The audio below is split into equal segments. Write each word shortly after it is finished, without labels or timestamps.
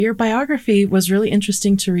Your biography was really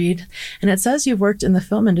interesting to read, and it says you've worked in the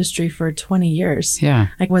film industry for 20 years. Yeah.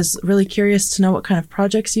 I was really curious to know what kind of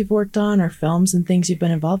projects you've worked on or films and things you've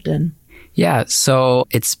been involved in. Yeah, so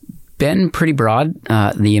it's been pretty broad,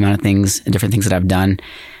 the amount of things, different things that I've done.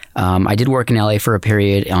 I did work in LA for a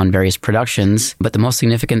period on various productions, but the most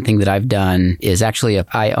significant thing that I've done is actually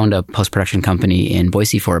I owned a post-production company in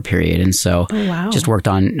Boise for a period, and so just worked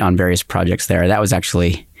on various projects there. That was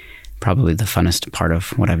actually probably the funnest part of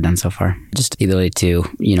what I've done so far. Just the ability to,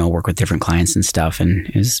 work with different clients and stuff, and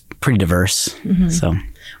it was pretty diverse. Mm-hmm. So,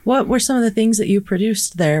 what were some of the things that you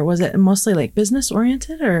produced there? Was it mostly like business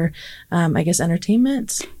oriented or I guess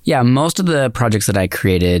entertainment? Yeah, most of the projects that I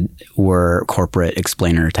created were corporate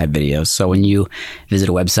explainer type videos. So when you visit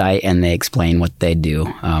a website and they explain what they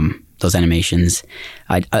do, those animations,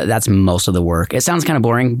 that's most of the work. It sounds kind of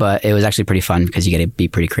boring, but it was actually pretty fun because you get to be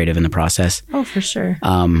pretty creative in the process. Oh, for sure.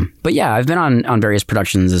 But yeah, I've been on various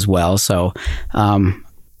productions as well. So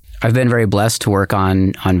I've been very blessed to work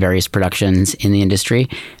on various productions in the industry,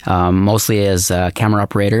 mostly as a camera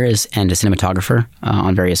operator and a cinematographer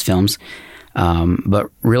on various films. But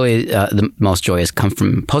really, the most joy has come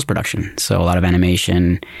from post-production. So a lot of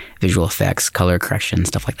animation, visual effects, color correction,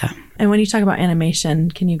 stuff like that. And when you talk about animation,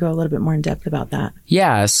 can you go a little bit more in depth about that?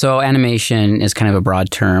 Yeah, so animation is kind of a broad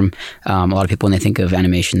term. A lot of people, when they think of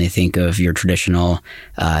animation, they think of your traditional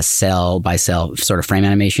cell by cell sort of frame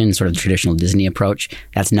animation, sort of the traditional Disney approach.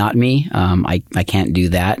 That's not me. I can't do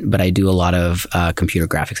that, but I do a lot of computer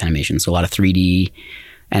graphics animation. So a lot of 3D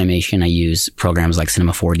animation. I use programs like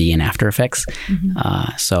Cinema 4D and After Effects.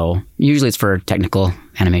 Mm-hmm. So usually it's for technical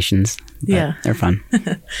animations. Yeah. They're fun.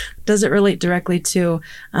 Does it relate directly to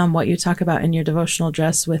what you talk about in your devotional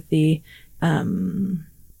dress with the...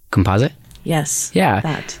 composite? Yes. Yeah.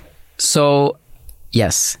 That. So,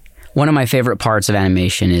 yes. One of my favorite parts of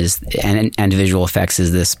animation and visual effects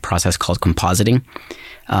is this process called compositing.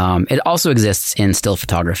 It also exists in still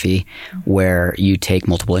photography, where you take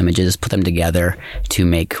multiple images, put them together to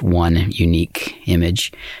make one unique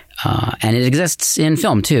image. And it exists in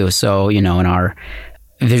film too. So, in our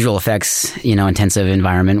visual effects, intensive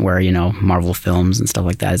environment where, Marvel films and stuff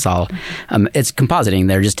like that, it's all, it's compositing.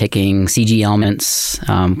 They're just taking CG elements,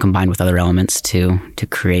 combined with other elements to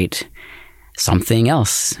create something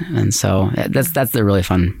else. And so that's a really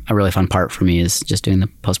fun part for me, is just doing the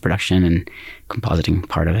post-production and compositing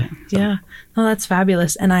part of it. So. Yeah. Well, that's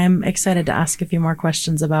fabulous. And I am excited to ask a few more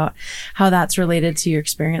questions about how that's related to your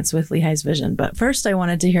experience with Lehi's Vision. But first, I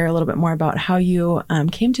wanted to hear a little bit more about how you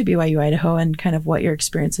came to BYU Idaho and kind of what your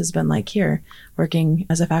experience has been like here working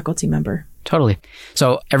as a faculty member. Totally.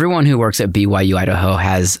 So everyone who works at BYU Idaho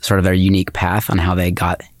has sort of their unique path on how they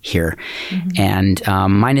got here. Mm-hmm.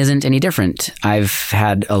 And mine isn't any different. I've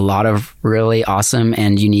had a lot of really awesome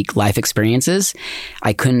and unique life experiences.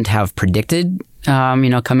 I couldn't have predicted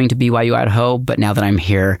coming to BYU Idaho, but now that I'm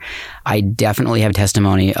here, I definitely have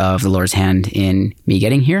testimony of the Lord's hand in me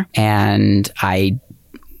getting here, and I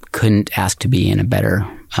couldn't ask to be in a better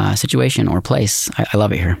situation or place. I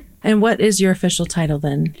love it here. And what is your official title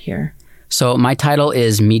then here? So my title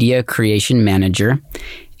is Media Creation Manager,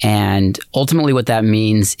 and ultimately what that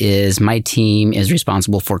means is my team is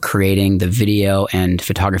responsible for creating the video and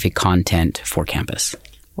photography content for campus.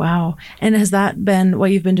 Wow. And has that been what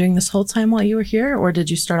you've been doing this whole time while you were here, or did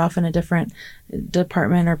you start off in a different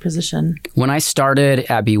department or position? When I started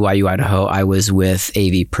at BYU Idaho, I was with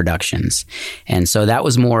AV Productions. And so that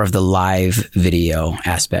was more of the live video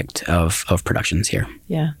aspect of productions here.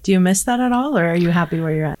 Yeah. Do you miss that at all, or are you happy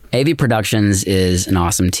where you're at? AV Productions is an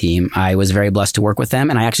awesome team. I was very blessed to work with them,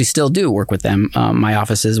 and I actually still do work with them. My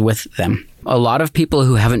office is with them. A lot of people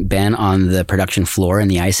who haven't been on the production floor in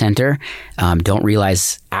the iCenter don't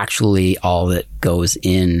realize actually all that goes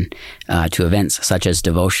in to events such as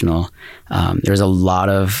devotional. There's a lot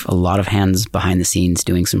of hands behind the scenes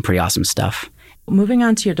doing some pretty awesome stuff. Moving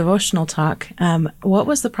on to your devotional talk, what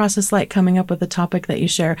was the process like coming up with the topic that you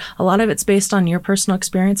share? A lot of it's based on your personal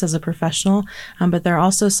experience as a professional, but there are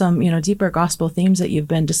also some, deeper gospel themes that you've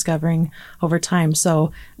been discovering over time.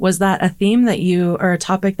 So was that a theme or a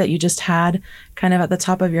topic that you just had kind of at the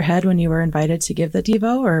top of your head when you were invited to give the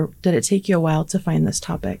Devo, or did it take you a while to find this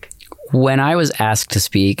topic? When I was asked to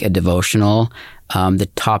speak at devotional, the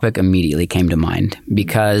topic immediately came to mind,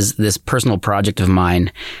 because this personal project of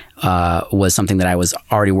mine was something that I was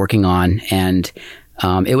already working on, and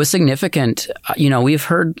it was significant. We've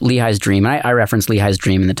heard Lehi's dream. I referenced Lehi's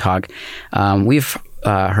dream in the talk. We've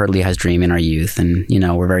heard Lehi's dream in our youth, and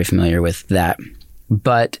we're very familiar with that.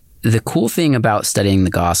 But the cool thing about studying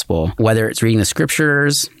the gospel, whether it's reading the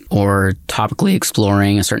scriptures or topically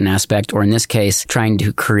exploring a certain aspect, or in this case, trying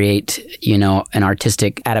to create, an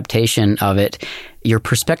artistic adaptation of it, your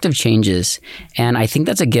perspective changes. And I think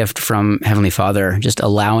that's a gift from Heavenly Father, just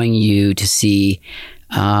allowing you to see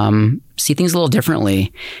things a little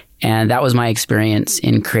differently. And that was my experience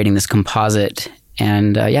in creating this composite.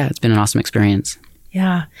 And it's been an awesome experience.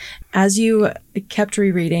 Yeah. As you kept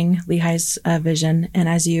rereading Lehi's vision, and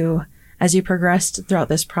as you progressed throughout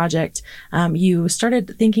this project, you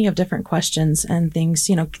started thinking of different questions and things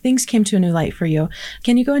came to a new light for you.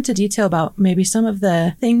 Can you go into detail about maybe some of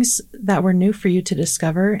the things that were new for you to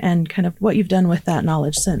discover and kind of what you've done with that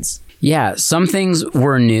knowledge since? Yeah, some things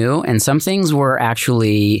were new and some things were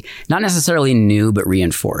actually not necessarily new, but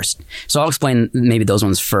reinforced. So I'll explain maybe those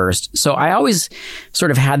ones first. So I always sort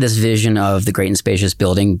of had this vision of the great and spacious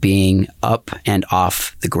building being up and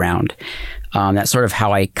off the ground. That's sort of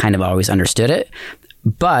how I kind of always understood it.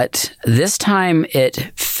 But this time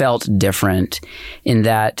it felt different in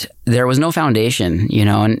that there was no foundation,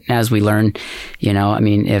 and as we learn,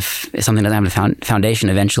 if something doesn't have a foundation,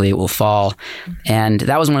 eventually it will fall. And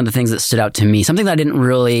that was one of the things that stood out to me, something that I didn't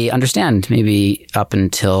really understand maybe up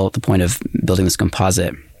until the point of building this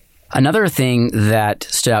composite. Another thing that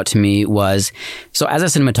stood out to me was, so as a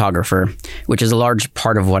cinematographer, which is a large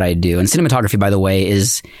part of what I do, and cinematography, by the way,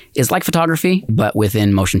 is like photography, but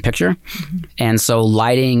within motion picture. Mm-hmm. And so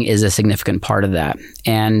lighting is a significant part of that.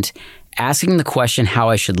 And asking the question how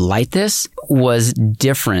I should light this was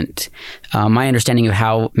different. My understanding of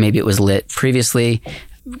how maybe it was lit previously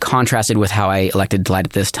contrasted with how I elected to light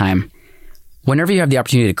it this time. Whenever you have the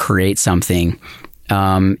opportunity to create something,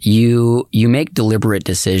 you make deliberate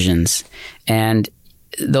decisions, and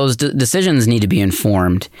those decisions need to be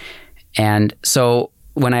informed. And so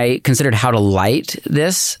when I considered how to light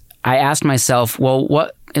this, I asked myself, well,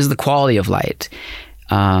 what is the quality of light?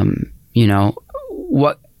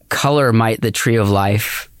 What color might the tree of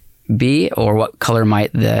life be, or what color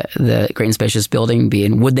might the great and spacious building be,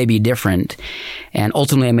 and would they be different? And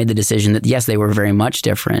ultimately I made the decision that yes, they were very much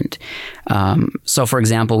different. So for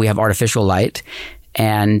example, we have artificial light,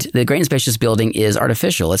 and the great and spacious building is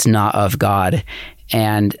artificial. It's not of God.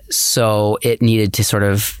 And so it needed to sort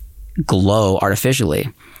of glow artificially.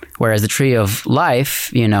 Whereas the tree of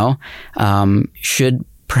life, should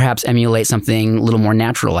perhaps emulate something a little more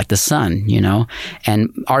natural, like the sun, and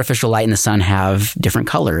artificial light and the sun have different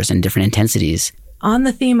colors and different intensities. On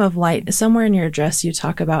the theme of light, somewhere in your address, you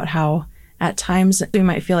talk about how at times we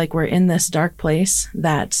might feel like we're in this dark place,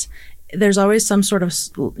 that there's always some sort of,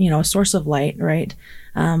 source of light, right?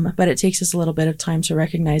 But it takes us a little bit of time to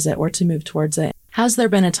recognize it or to move towards it. Has there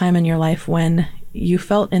been a time in your life when you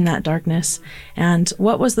felt in that darkness, and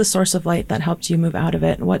what was the source of light that helped you move out of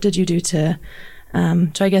it? What did you do to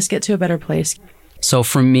I guess, get to a better place? So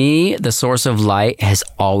for me, the source of light has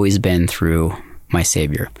always been through my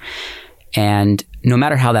Savior. And no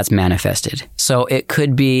matter how that's manifested. So it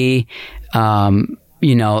could be,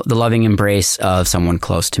 the loving embrace of someone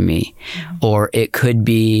close to me, or it could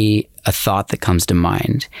be a thought that comes to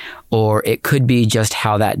mind, or it could be just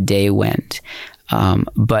how that day went.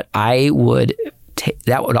 But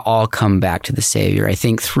that would all come back to the Savior. I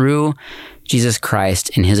think through Jesus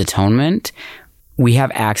Christ and his atonement, we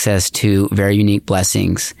have access to very unique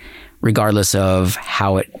blessings, regardless of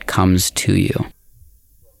how it comes to you.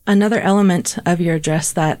 Another element of your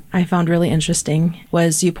address that I found really interesting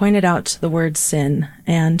was you pointed out the word sin,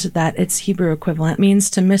 and that its Hebrew equivalent means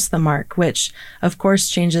to miss the mark, which of course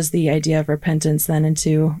changes the idea of repentance then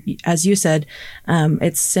into, as you said,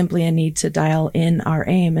 it's simply a need to dial in our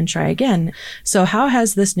aim and try again. So how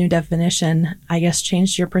has this new definition, I guess,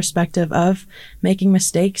 changed your perspective of making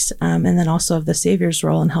mistakes, and then also of the Savior's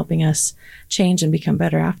role in helping us change and become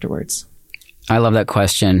better afterwards? I love that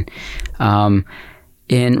question.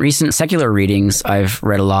 In recent secular readings, I've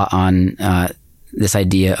read a lot on this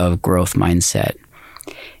idea of growth mindset,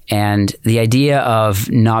 and the idea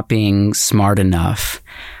of not being smart enough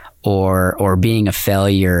or being a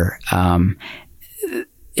failure.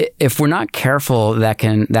 If we're not careful, that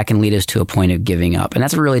can lead us to a point of giving up, and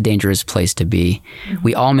that's a really dangerous place to be. Mm-hmm.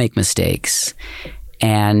 We all make mistakes,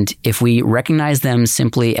 and if we recognize them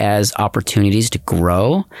simply as opportunities to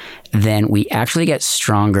grow, then we actually get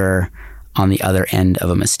stronger on the other end of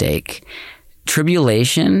a mistake.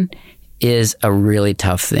 Tribulation is a really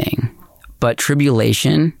tough thing, but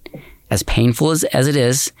tribulation, as painful as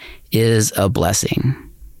it is a blessing.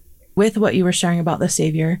 With what you were sharing about the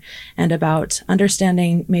Savior and about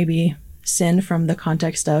understanding maybe sin from the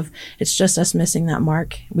context of it's just us missing that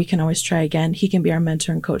mark, we can always try again. He can be our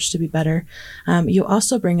mentor and coach to be better. You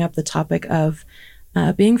also bring up the topic of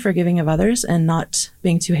being forgiving of others and not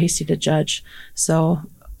being too hasty to judge. So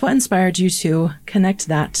What inspired you to connect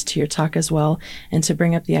that to your talk as well, and to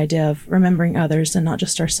bring up the idea of remembering others and not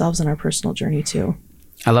just ourselves in our personal journey too?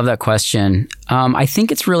 I love that question. I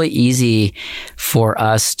think it's really easy for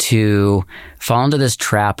us to fall into this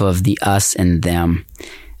trap of the us and them.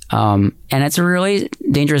 And it's a really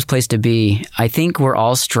dangerous place to be. I think we're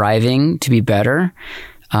all striving to be better.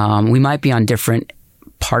 We might be on different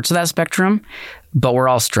parts of that spectrum, but we're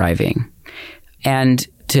all striving. And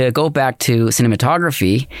to go back to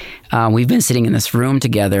cinematography, we've been sitting in this room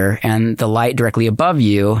together, and the light directly above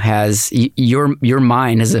you has your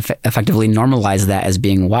mind has effectively normalized that as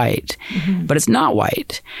being white, but it's not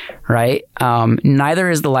white, right? Neither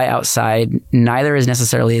is the light outside. Neither is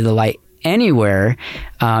necessarily the light anywhere.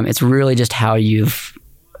 It's really just how you've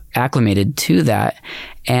acclimated to that.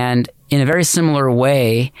 And in a very similar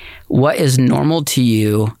way, what is normal to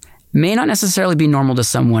you may not necessarily be normal to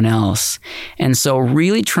someone else. And so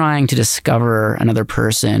really trying to discover another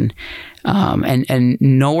person and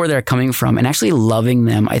know where they're coming from and actually loving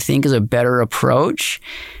them, I think, is a better approach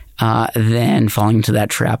than falling into that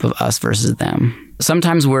trap of us versus them.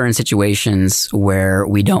 Sometimes we're in situations where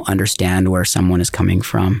we don't understand where someone is coming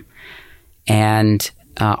from. And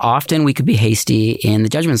often we could be hasty in the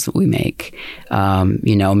judgments that we make,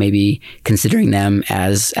 maybe considering them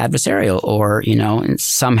as adversarial or,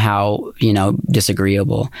 somehow,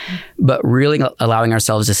 disagreeable. But really allowing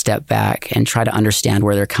ourselves to step back and try to understand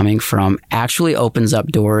where they're coming from actually opens up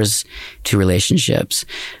doors to relationships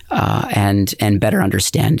and better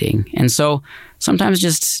understanding. And so sometimes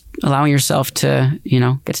just allowing yourself to,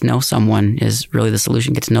 get to know someone is really the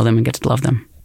solution. Get to know them and get to love them.